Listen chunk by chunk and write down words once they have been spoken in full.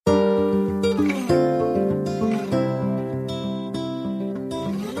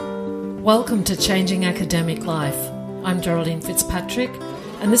Welcome to Changing Academic Life. I'm Geraldine Fitzpatrick,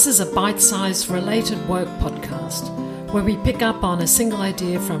 and this is a bite-sized related work podcast where we pick up on a single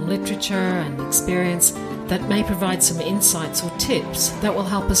idea from literature and experience that may provide some insights or tips that will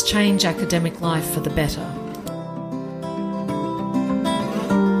help us change academic life for the better.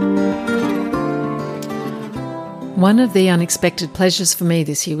 One of the unexpected pleasures for me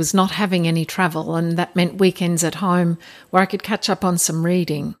this year was not having any travel, and that meant weekends at home where I could catch up on some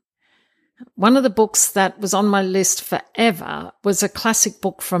reading. One of the books that was on my list forever was a classic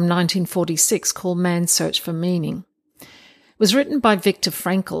book from 1946 called Man's Search for Meaning. It was written by Viktor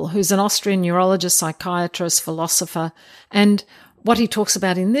Frankl, who's an Austrian neurologist, psychiatrist, philosopher, and what he talks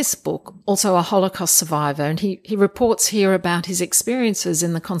about in this book, also a Holocaust survivor, and he reports here about his experiences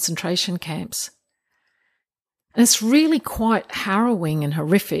in the concentration camps. And it's really quite harrowing and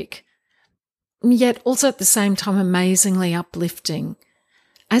horrific, yet also at the same time amazingly uplifting.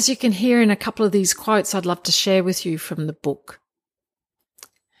 As you can hear in a couple of these quotes I'd love to share with you from the book.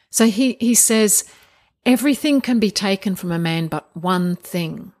 So he says, "Everything can be taken from a man but one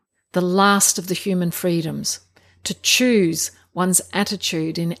thing, the last of the human freedoms, to choose one's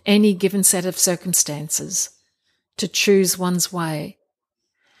attitude in any given set of circumstances, to choose one's way.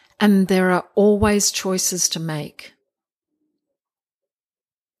 And there are always choices to make."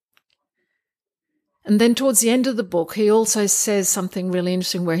 And then towards the end of the book, he also says something really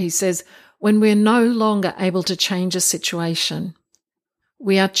interesting where he says, when we're no longer able to change a situation,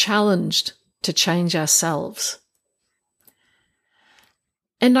 we are challenged to change ourselves.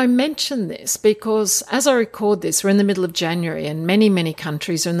 And I mention this because as I record this, we're in the middle of January and many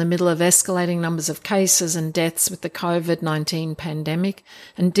countries are in the middle of escalating numbers of cases and deaths with the COVID-19 pandemic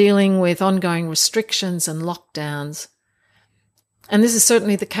and dealing with ongoing restrictions and lockdowns. And this is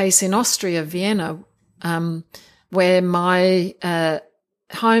certainly the case in Austria, Vienna, where my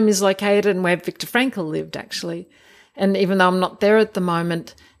home is located and where Viktor Frankl lived, actually. And even though I'm not there at the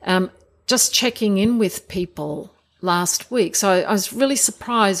moment, just checking in with people last week. So I was really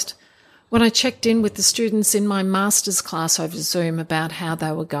surprised when I checked in with the students in my master's class over Zoom about how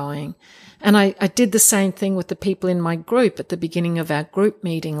they were going. And I did the same thing with the people in my group at the beginning of our group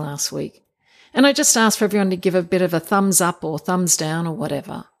meeting last week. And I just asked for everyone to give a bit of a thumbs up or thumbs down or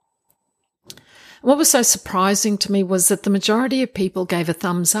whatever. What was so surprising to me was that the majority of people gave a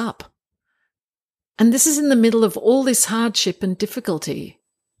thumbs up. And this is in the middle of all this hardship and difficulty.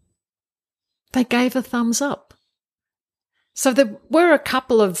 They gave a thumbs up. So there were a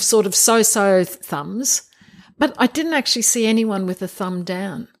couple of sort of so-so thumbs, but I didn't actually see anyone with a thumb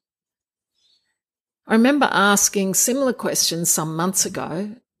down. I remember asking similar questions some months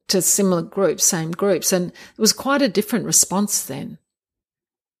ago to similar groups, same groups, and it was quite a different response then.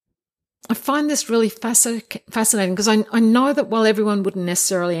 I find this really fascinating because I know that while everyone wouldn't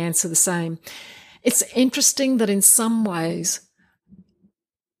necessarily answer the same, it's interesting that in some ways,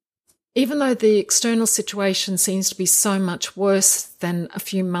 even though the external situation seems to be so much worse than a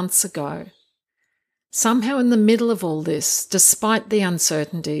few months ago, somehow in the middle of all this, despite the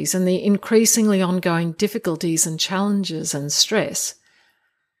uncertainties and the increasingly ongoing difficulties and challenges and stress,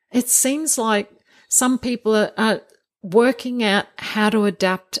 it seems like some people are working out how to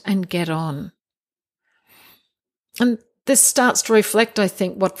adapt and get on. And this starts to reflect, I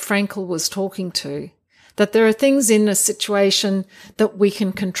think, what Frankl was talking to, that there are things in a situation that we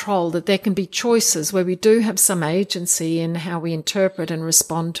can control, that there can be choices where we do have some agency in how we interpret and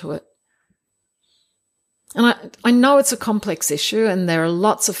respond to it. And I know it's a complex issue and there are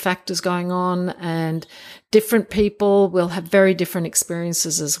lots of factors going on and different people will have very different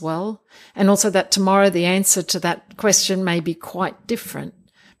experiences as well. And also that tomorrow the answer to that question may be quite different.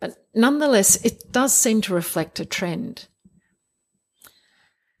 But nonetheless, it does seem to reflect a trend.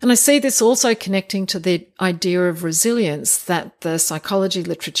 And I see this also connecting to the idea of resilience that the psychology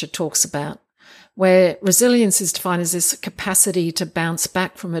literature talks about, where resilience is defined as this capacity to bounce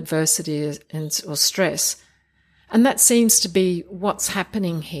back from adversity or stress. And that seems to be what's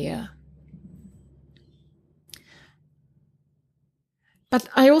happening here. But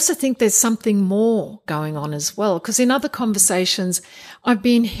I also think there's something more going on as well, because in other conversations, I've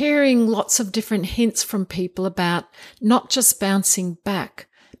been hearing lots of different hints from people about not just bouncing back,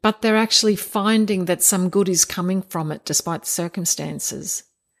 but they're actually finding that some good is coming from it despite the circumstances.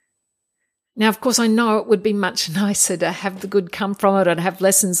 Now, of course, I know it would be much nicer to have the good come from it and have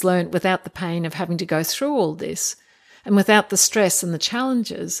lessons learned without the pain of having to go through all this and without the stress and the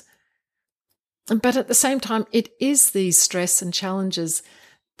challenges. But at the same time, it is these stress and challenges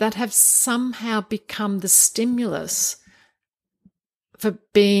that have somehow become the stimulus for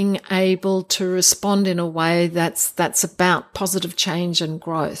being able to respond in a way that's about positive change and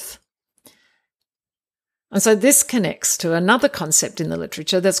growth. And so this connects to another concept in the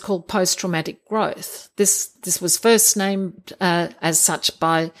literature that's called post-traumatic growth. This was first named as such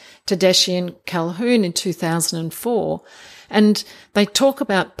by Tedeschi and Calhoun in 2004. And they talk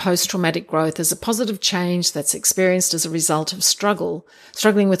about post-traumatic growth as a positive change that's experienced as a result of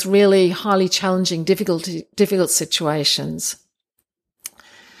struggling with really highly challenging, difficult situations.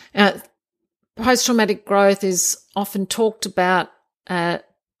 Post-traumatic growth is often talked about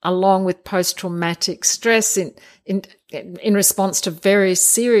along with post-traumatic stress in response to various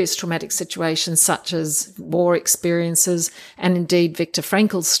serious traumatic situations such as war experiences, and indeed Viktor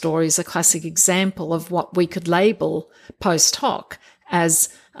Frankl's story is a classic example of what we could label post hoc as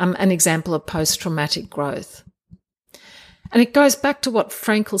an example of post-traumatic growth. And it goes back to what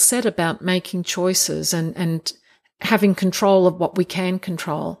Frankl said about making choices and having control of what we can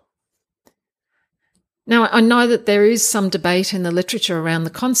control. Now, I know that there is some debate in the literature around the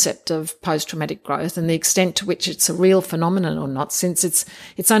concept of post-traumatic growth and the extent to which it's a real phenomenon or not, since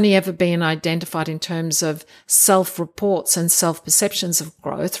it's only ever been identified in terms of self-reports and self-perceptions of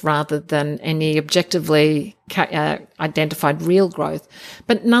growth rather than any objectively identified real growth.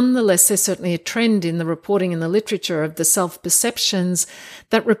 But nonetheless, there's certainly a trend in the reporting in the literature of the self-perceptions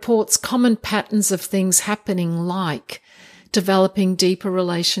that reports common patterns of things happening, like developing deeper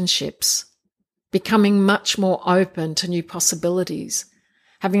relationships, becoming much more open to new possibilities,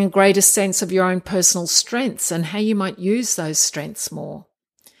 having a greater sense of your own personal strengths and how you might use those strengths more,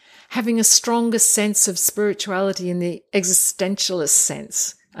 having a stronger sense of spirituality in the existentialist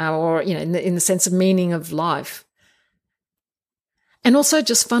sense, or in the sense of meaning of life, and also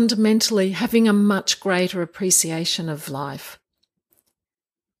just fundamentally having a much greater appreciation of life.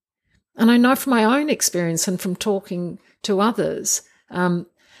 And I know from my own experience and from talking to others,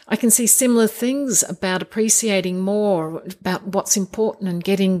 I can see similar things about appreciating more about what's important and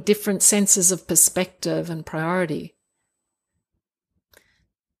getting different senses of perspective and priority.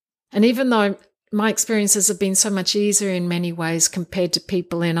 And even though my experiences have been so much easier in many ways compared to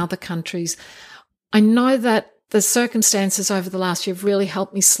people in other countries, I know that the circumstances over the last year have really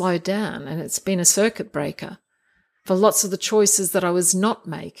helped me slow down, and it's been a circuit breaker for lots of the choices that I was not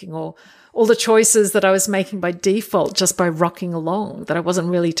making, or all the choices that I was making by default just by rocking along, that I wasn't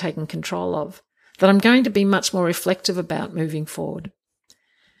really taking control of, that I'm going to be much more reflective about moving forward.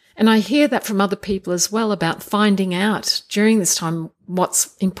 And I hear that from other people as well, about finding out during this time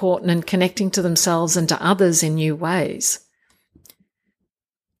what's important and connecting to themselves and to others in new ways.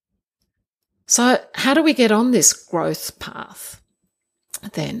 So how do we get on this growth path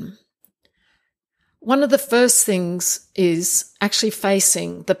then? One of the first things is actually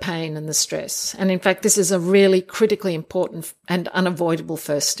facing the pain and the stress. And in fact, this is a really critically important and unavoidable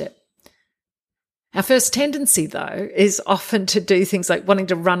first step. Our first tendency, though, is often to do things like wanting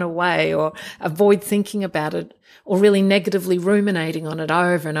to run away or avoid thinking about it, or really negatively ruminating on it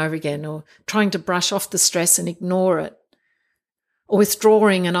over and over again, or trying to brush off the stress and ignore it, or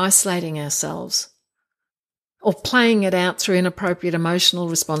withdrawing and isolating ourselves, or playing it out through inappropriate emotional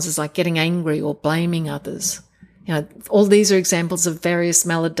responses like getting angry or blaming others. All these are examples of various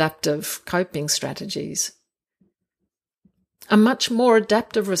maladaptive coping strategies. A much more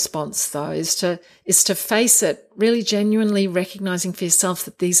adaptive response, though, is to face it, really genuinely recognising for yourself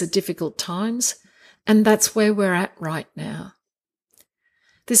that these are difficult times, and that's where we're at right now.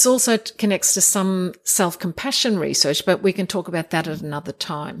 This also connects to some self-compassion research, but we can talk about that at another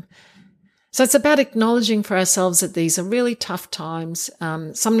time. So it's about acknowledging for ourselves that these are really tough times.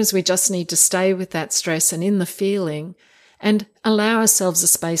 Sometimes we just need to stay with that stress and in the feeling and allow ourselves a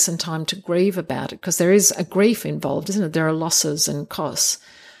space and time to grieve about it, because there is a grief involved, isn't it? There are losses and costs.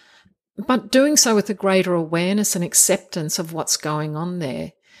 But doing so with a greater awareness and acceptance of what's going on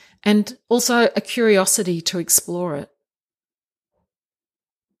there, and also a curiosity to explore it.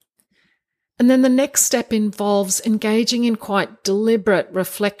 And then the next step involves engaging in quite deliberate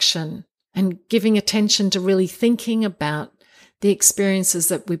reflection and giving attention to really thinking about the experiences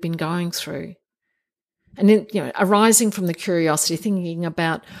that we've been going through. And, arising from the curiosity, thinking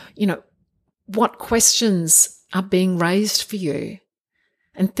about, what questions are being raised for you,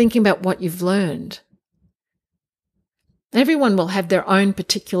 and thinking about what you've learned. Everyone will have their own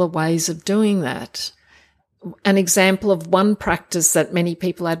particular ways of doing that. An example of one practice that many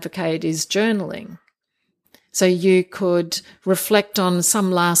people advocate is journaling. So you could reflect on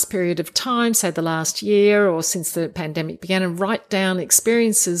some last period of time, say the last year or since the pandemic began, and write down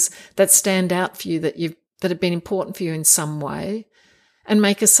experiences that stand out for you, that have been important for you in some way, and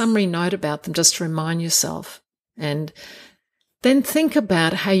make a summary note about them just to remind yourself. And then think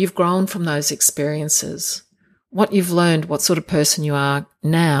about how you've grown from those experiences, what you've learned, what sort of person you are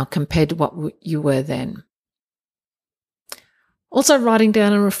now compared to what you were then. Also writing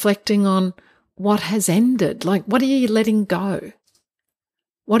down and reflecting on what has ended. Like, what are you letting go?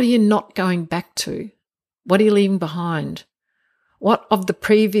 What are you not going back to? What are you leaving behind? What of the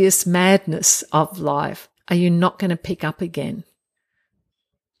previous madness of life are you not going to pick up again?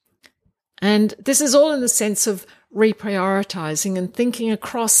 And this is all in the sense of reprioritizing and thinking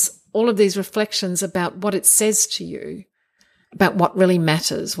across all of these reflections about what it says to you, about what really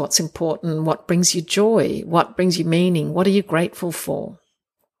matters, what's important, what brings you joy, what brings you meaning, what are you grateful for?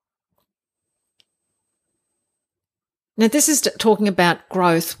 Now, this is talking about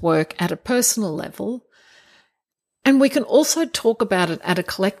growth work at a personal level, and we can also talk about it at a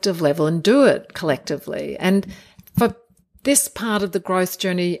collective level and do it collectively. And for this part of the growth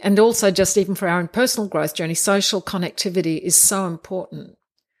journey, and also just even for our own personal growth journey, social connectivity is so important.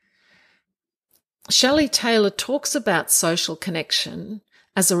 Shelley Taylor talks about social connection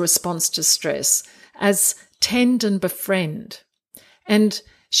as a response to stress as tend and befriend. And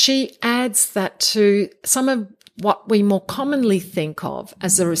she adds that to some of what we more commonly think of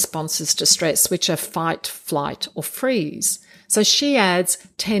as the responses to stress, which are fight, flight, or freeze. So she adds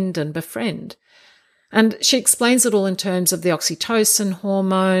tend and befriend. And she explains it all in terms of the oxytocin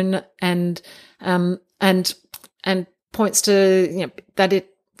hormone and points to that it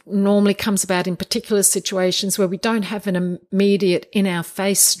normally comes about in particular situations where we don't have an immediate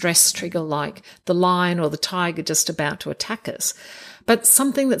in-our-face stress trigger like the lion or the tiger just about to attack us, but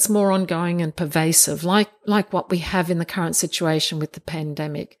something that's more ongoing and pervasive, like what we have in the current situation with the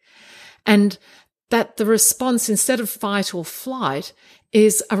pandemic. And that the response, instead of fight or flight,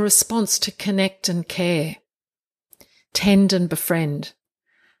 is a response to connect and care, tend and befriend.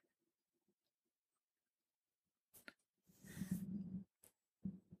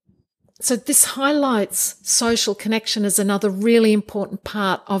 So this highlights social connection as another really important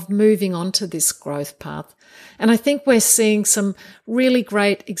part of moving on to this growth path. And I think we're seeing some really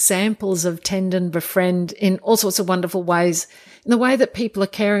great examples of tend and befriend in all sorts of wonderful ways, in the way that people are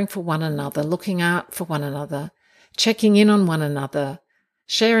caring for one another, looking out for one another, checking in on one another,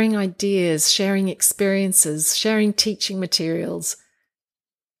 sharing ideas, sharing experiences, sharing teaching materials,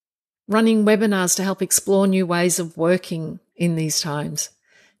 running webinars to help explore new ways of working in these times.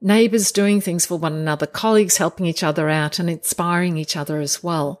 Neighbours doing things for one another, colleagues helping each other out and inspiring each other as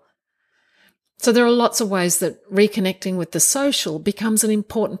well. So there are lots of ways that reconnecting with the social becomes an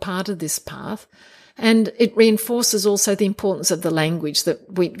important part of this path, and it reinforces also the importance of the language,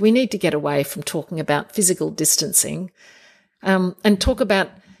 that we need to get away from talking about physical distancing and talk about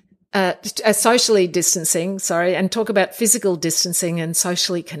socially distancing, and talk about physical distancing and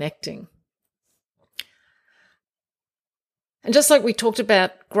socially connecting. And just like we talked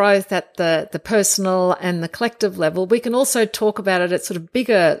about growth at the personal and the collective level, we can also talk about it at sort of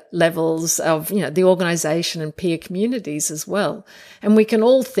bigger levels of, the organisation and peer communities as well. And we can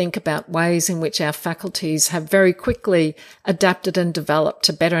all think about ways in which our faculties have very quickly adapted and developed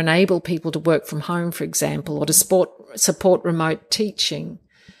to better enable people to work from home, for example, or to support remote teaching.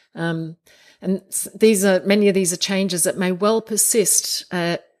 And many of these are changes that may well persist,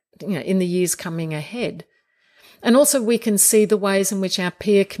 in the years coming ahead. And also we can see the ways in which our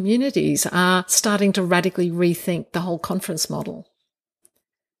peer communities are starting to radically rethink the whole conference model.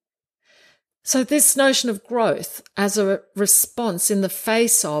 So this notion of growth as a response in the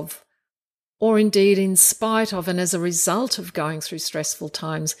face of, or indeed in spite of and as a result of going through stressful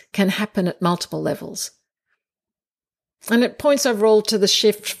times, can happen at multiple levels. And it points overall to the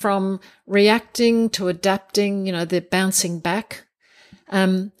shift from reacting to adapting, the bouncing back,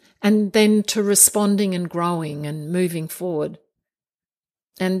 and then to responding and growing and moving forward.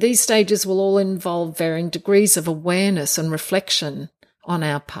 And these stages will all involve varying degrees of awareness and reflection on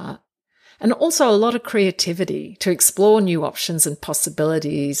our part, and also a lot of creativity to explore new options and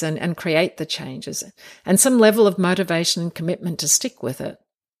possibilities and create the changes, and some level of motivation and commitment to stick with it.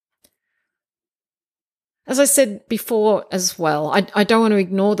 As I said before as well, I don't want to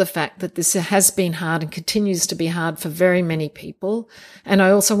ignore the fact that this has been hard and continues to be hard for very many people. And I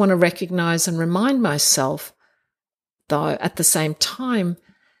also want to recognise and remind myself, though, at the same time,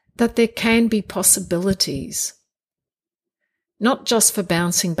 that there can be possibilities, not just for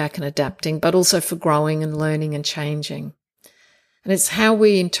bouncing back and adapting, but also for growing and learning and changing. And it's how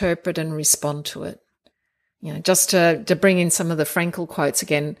we interpret and respond to it. Just to bring in some of the Frankl quotes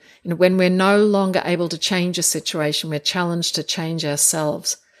again, when we're no longer able to change a situation, we're challenged to change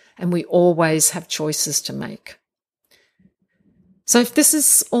ourselves, and we always have choices to make. So if this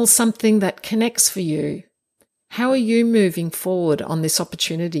is all something that connects for you, how are you moving forward on this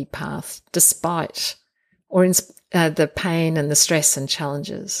opportunity path despite the pain and the stress and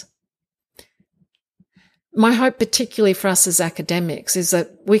challenges? My hope, particularly for us as academics, is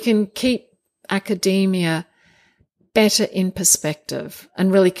that we can keep academia better in perspective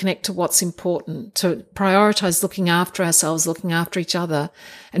and really connect to what's important, to prioritise looking after ourselves, looking after each other,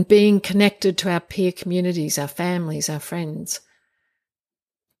 and being connected to our peer communities, our families, our friends.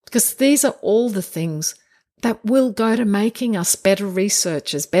 Because these are all the things that will go to making us better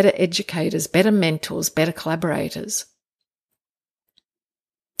researchers, better educators, better mentors, better collaborators.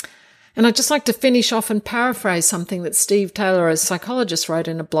 And I'd just like to finish off and paraphrase something that Steve Taylor, a psychologist, wrote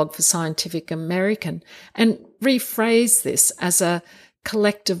in a blog for Scientific American, and rephrase this as a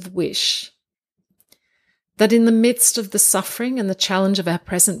collective wish. That in the midst of the suffering and the challenge of our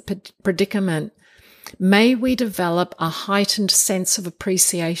present predicament, may we develop a heightened sense of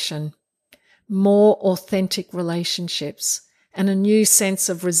appreciation, more authentic relationships, and a new sense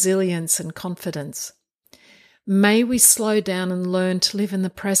of resilience and confidence. May we slow down and learn to live in the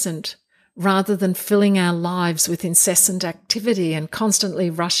present, rather than filling our lives with incessant activity and constantly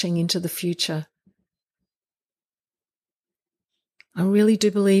rushing into the future. I really do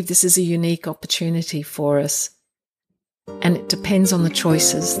believe this is a unique opportunity for us, and it depends on the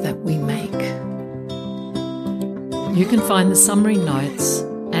choices that we make. You can find the summary notes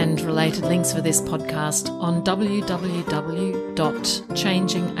and related links for this podcast on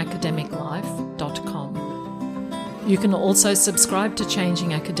www.changingacademiclife.com. You can also subscribe to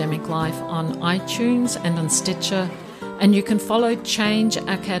Changing Academic Life on iTunes and on Stitcher, and you can follow Change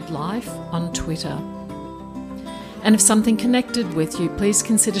Acad Life on Twitter. And if something connected with you, please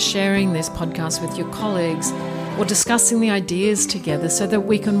consider sharing this podcast with your colleagues or discussing the ideas together so that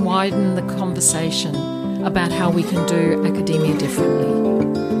we can widen the conversation about how we can do academia differently.